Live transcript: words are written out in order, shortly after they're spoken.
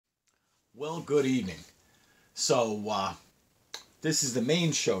Well, good evening. So, this is the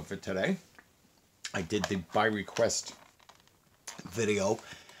main show for today. I did the by request video,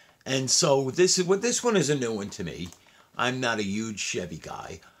 and so this one is a new one to me. I'm not a huge Chevy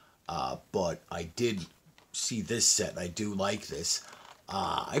guy, but I did see this set. I do like this.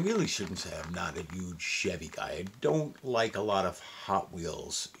 I really shouldn't say I'm not a huge Chevy guy. I don't like a lot of Hot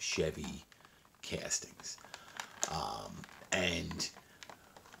Wheels Chevy castings, and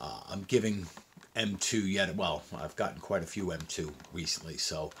I'm giving M2 yet. Well, I've gotten quite a few M2 recently,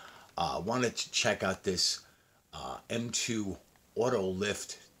 so wanted to check out this M2 Auto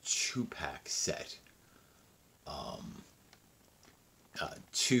Lift 2-pack set.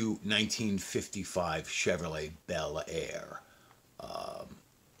 Two 1955 Chevrolet Bel Air. A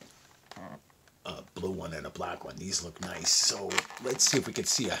blue one and a black one. These look nice. So let's see if we can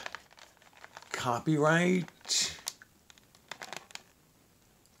see a copyright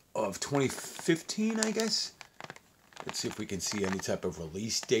of 2015, I guess. Let's see if we can see any type of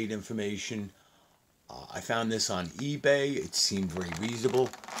release date information. I found this on eBay. It seemed very reasonable.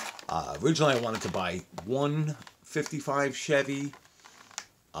 Originally, I wanted to buy one 55 Chevy,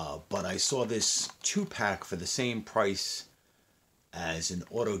 but I saw this 2-pack for the same price as an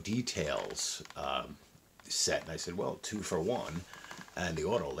Auto Details set, and I said, well, 2 for 1, and the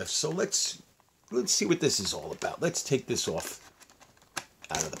Auto Lift. So let's see what this is all about. Let's take this off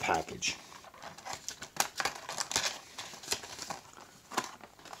out of the package.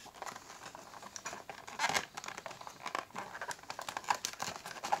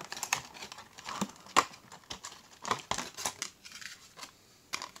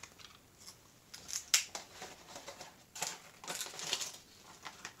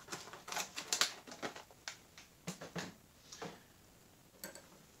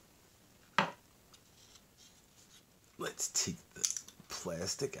 Let's take the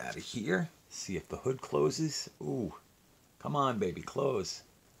plastic out of here. See if the hood closes. Ooh, come on, baby, close.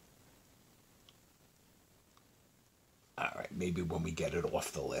 All right, maybe when we get it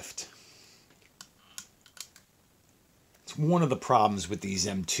off the lift. It's one of the problems with these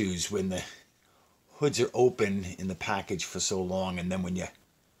M2s when the hoods are open in the package for so long, and then when you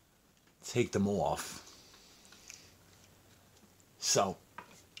take them off. So,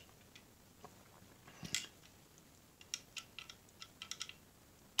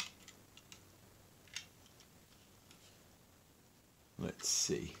 let's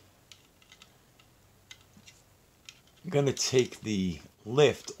see. I'm going to take the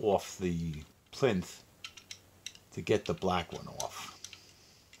lift off the plinth to get the black one off.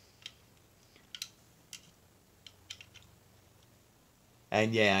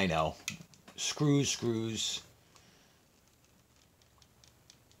 And yeah, I know. Screws.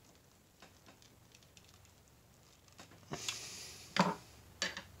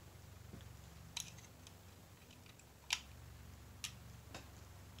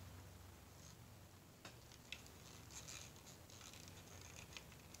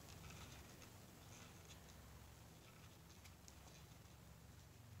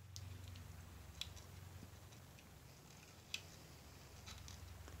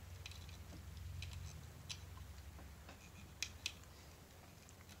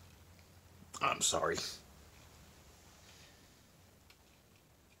 I'm sorry.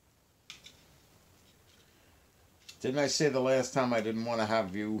 Didn't I say the last time I didn't want to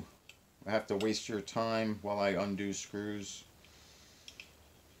have to waste your time while I undo screws?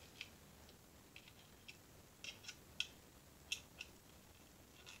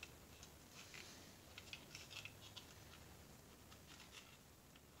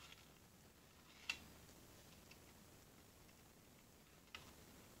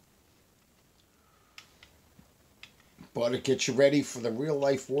 But it gets you ready for the real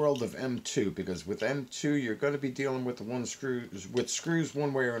life world of M2, because with M2 you're going to be dealing with screws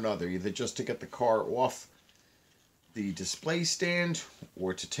one way or another, either just to get the car off the display stand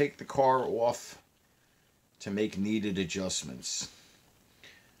or to take the car off to make needed adjustments.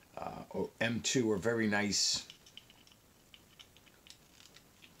 M2 are very nice,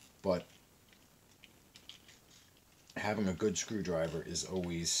 but having a good screwdriver is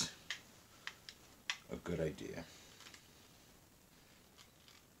always a good idea.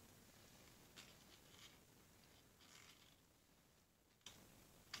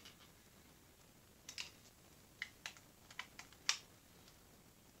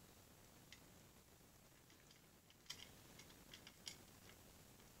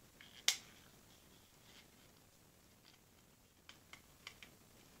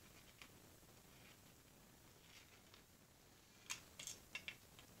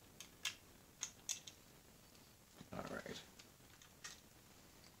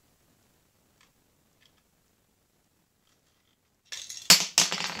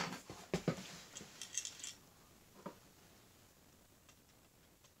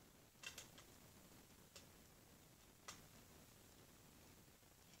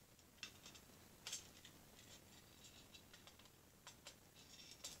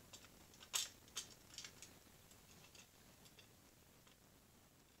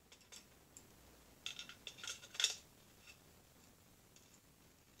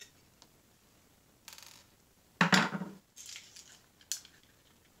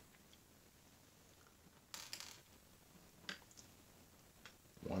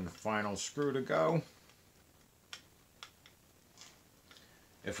 final screw to go.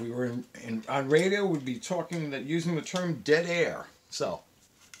 If we were on radio, we'd be using the term dead air. So,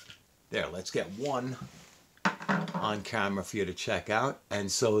 there, let's get one on camera for you to check out.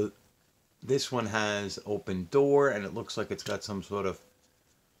 And so, this one has open door, and it looks like it's got some sort of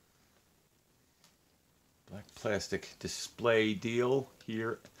black plastic display deal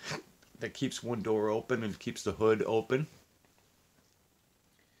here that keeps one door open and keeps the hood open.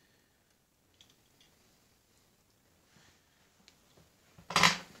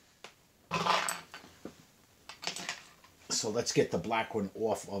 So let's get the black one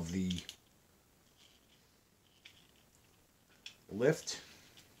off of the lift.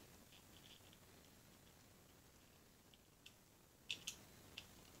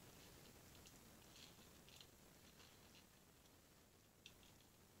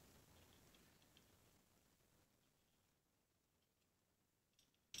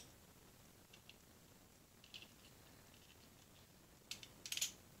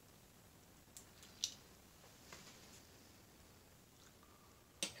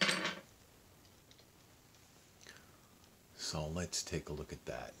 So let's take a look at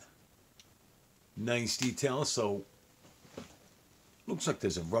that. Nice detail. So looks like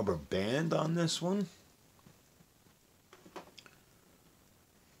there's a rubber band on this one.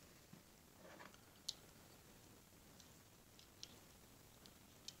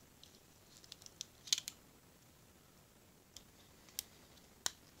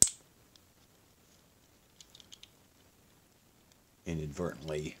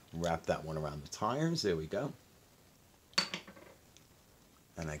 Inadvertently wrap that one around the tires. There we go.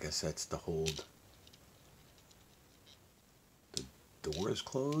 And I guess that's to hold the doors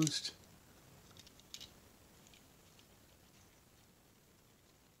closed.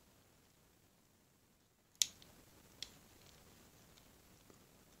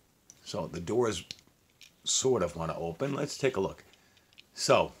 So the doors sort of want to open. Let's take a look.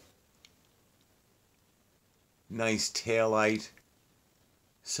 So, nice taillight,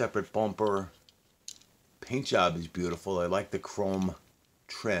 separate bumper. Paint job is beautiful. I like the chrome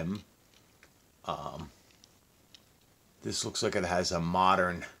trim. This looks like it has a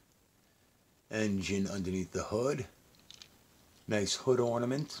modern engine underneath the hood. Nice hood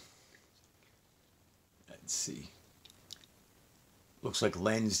ornament. Let's see. Looks like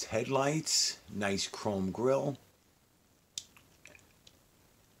lensed headlights. Nice chrome grille.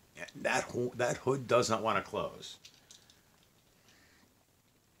 That hood does not want to close.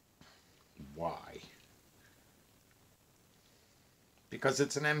 Why? Because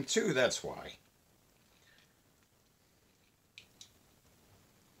it's an M2, that's why.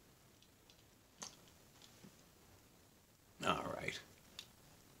 All right.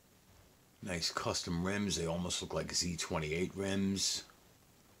 Nice custom rims. They almost look like Z28 rims.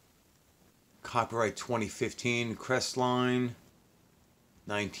 Copyright 2015 Crestline.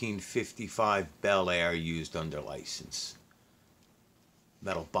 1955 Bel Air used under license.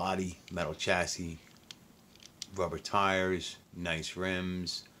 Metal body, metal chassis, rubber tires, nice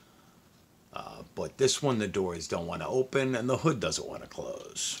rims. But this one, the doors don't want to open and the hood doesn't want to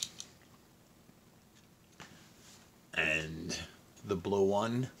close. And the blue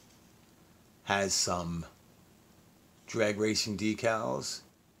one has some drag racing decals.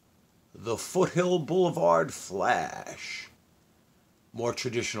 The Foothill Boulevard Flash. More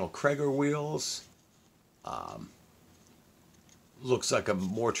traditional Krager wheels. Looks like a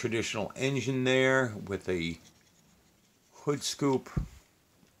more traditional engine there with a hood scoop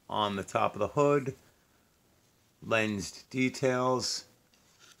on the top of the hood. Lensed details.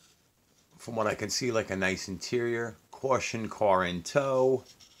 From what I can see, like a nice interior. Caution, car in tow.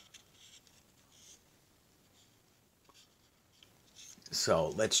 So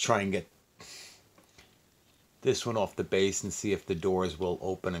let's try and get this one off the base and see if the doors will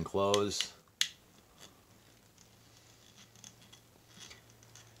open and close.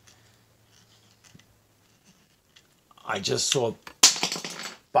 I just saw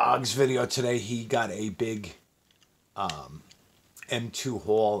Boggs' video today. He got a big M2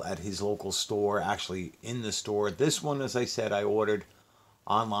 haul at his local store, actually in the store. This one, as I said, I ordered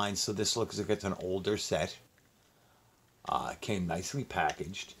online, so this looks like it's an older set. Came nicely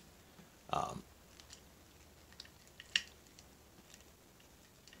packaged.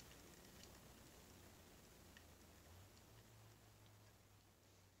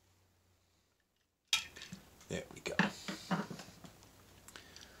 There we go.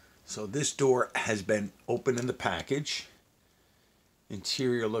 So this door has been opened in the package.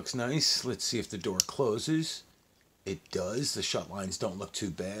 Interior looks nice. Let's see if the door closes. It does. The shut lines don't look too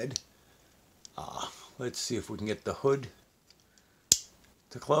bad. Let's see if we can get the hood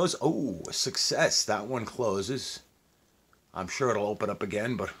to close. Oh, a success. That one closes. I'm sure it'll open up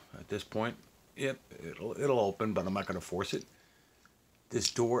again, but at this point, yep, it'll open, but I'm not going to force it. This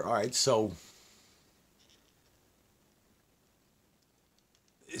door, all right, so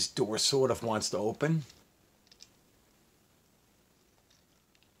this door sort of wants to open.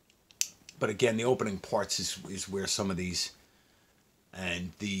 But again, the opening parts is where some of these,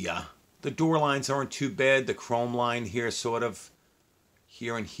 and the door lines aren't too bad. The chrome line here sort of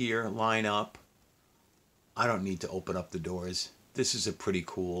here and here line up. I don't need to open up the doors. This is a pretty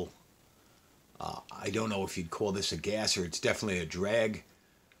cool, I don't know if you'd call this a gasser. It's definitely a drag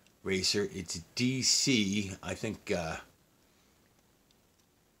racer. It's DC. I think,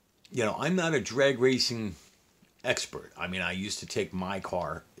 you know, I'm not a drag racing expert. I mean, I used to take my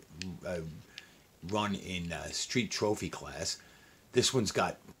car, run in street trophy class. This one's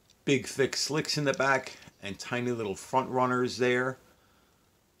got big, thick slicks in the back and tiny little front runners there.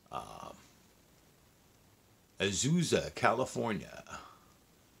 Azusa, California.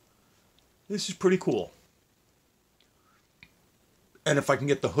 This is pretty cool. And if I can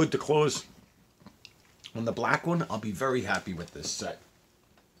get the hood to close on the black one, I'll be very happy with this set.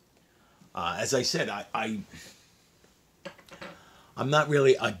 As I said, I'm not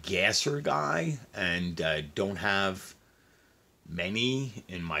really a gasser guy, and don't have many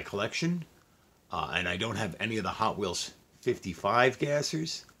in my collection. And I don't have any of the Hot Wheels 55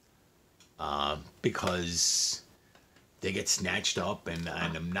 gassers. Because they get snatched up, and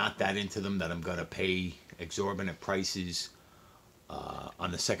I'm not that into them that I'm going to pay exorbitant prices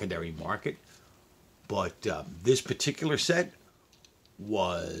on the secondary market. But this particular set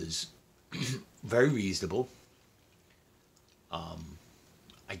was very reasonable.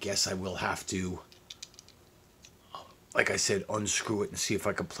 I guess I will have to, like I said, unscrew it and see if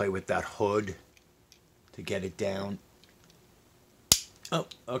I can play with that hood to get it down. Oh,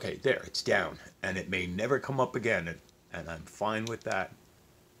 okay, there, it's down. And it may never come up again, and I'm fine with that.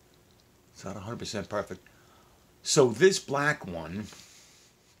 It's not 100% perfect. So this black one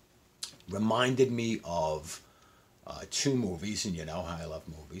reminded me of two movies, and you know how I love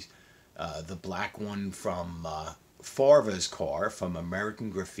movies. The black one from Farva's car from American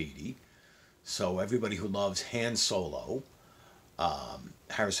Graffiti. So everybody who loves Han Solo,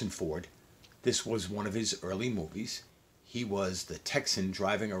 Harrison Ford, this was one of his early movies. He was the Texan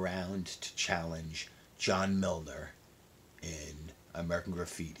driving around to challenge John Milner in American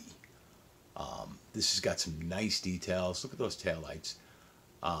Graffiti. This has got some nice details. Look at those taillights.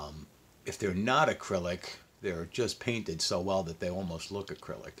 If they're not acrylic, they're just painted so well that they almost look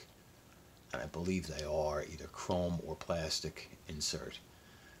acrylic. And I believe they are either chrome or plastic insert.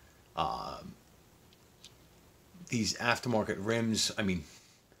 These aftermarket rims, I mean,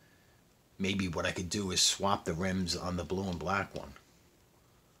 maybe what I could do is swap the rims on the blue and black one.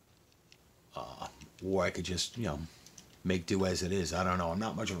 Or I could just, you know, make do as it is. I don't know. I'm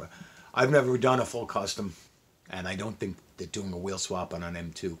not much of a... I've never done a full custom. And I don't think that doing a wheel swap on an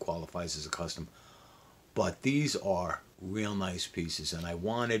M2 qualifies as a custom. But these are real nice pieces. And I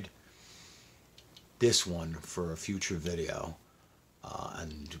wanted this one for a future video.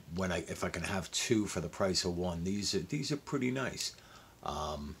 And when if I can have two for the price of one, these are pretty nice.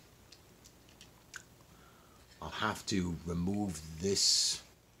 I'll have to remove this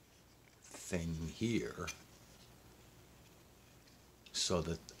thing here so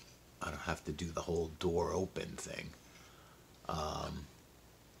that I don't have to do the whole door open thing.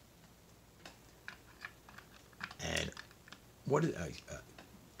 And what did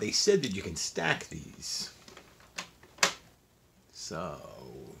they said that you can stack these. So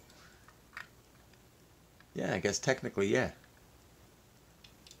yeah, I guess technically, yeah,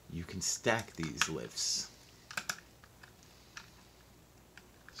 you can stack these lifts.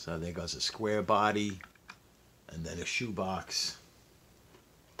 So there goes a square body, and then a shoebox.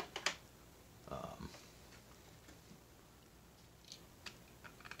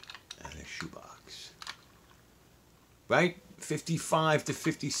 And a shoebox. Right? 55 to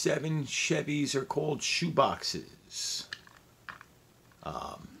 57 Chevys are called shoeboxes.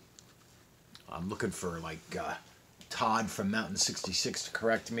 I'm looking for like Todd from Mountain 66 to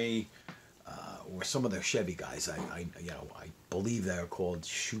correct me. Or some of their Chevy guys, I believe they're called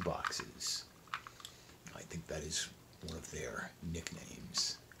shoeboxes. I think that is one of their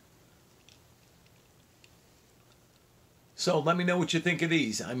nicknames. So let me know what you think of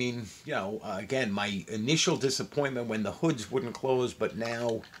these. I mean, you know, again, my initial disappointment when the hoods wouldn't close, but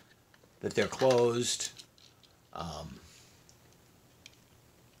now that they're closed,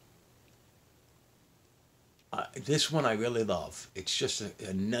 this one I really love. It's just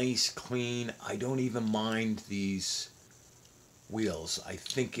a nice, clean, I don't even mind these wheels. I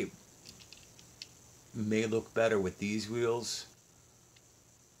think it may look better with these wheels.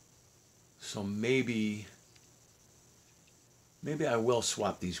 So maybe I will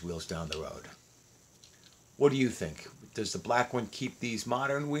swap these wheels down the road. What do you think? Does the black one keep these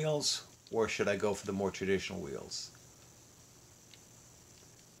modern wheels, or should I go for the more traditional wheels?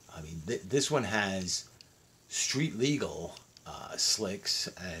 I mean, this one has street legal slicks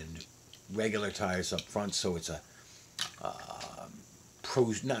and regular tires up front, so it's a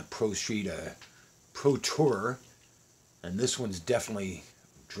not pro street, pro tour, and this one's definitely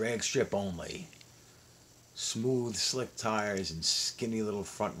drag strip only. Smooth, slick tires and skinny little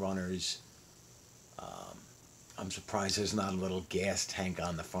front runners. I'm surprised there's not a little gas tank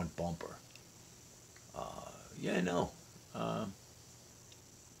on the front bumper. Yeah, no.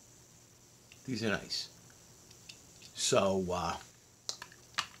 These are nice. So,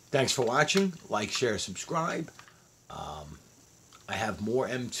 thanks for watching. Like, share, subscribe. I have more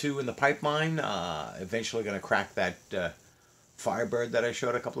M2 in the pipeline. Eventually going to crack that Firebird that I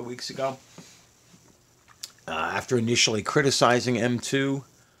showed a couple of weeks ago. After initially criticizing M2,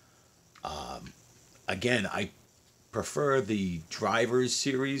 again, I prefer the Drivers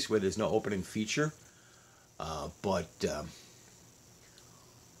series where there's no opening feature, but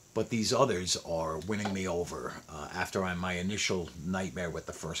these others are winning me over after my initial nightmare with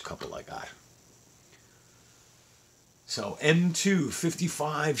the first couple I got. So M2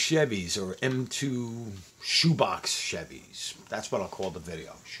 55 Chevys, or M2 Shoebox Chevys. That's what I'll call the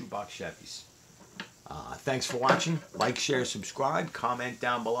video, Shoebox Chevys. Thanks for watching. Like, share, subscribe, comment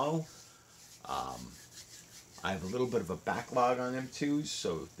down below. I have a little bit of a backlog on M2s,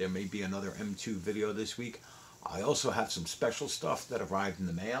 so there may be another M2 video this week. I also have some special stuff that arrived in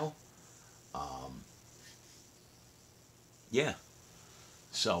the mail. Yeah.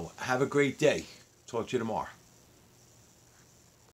 So have a great day. Talk to you tomorrow.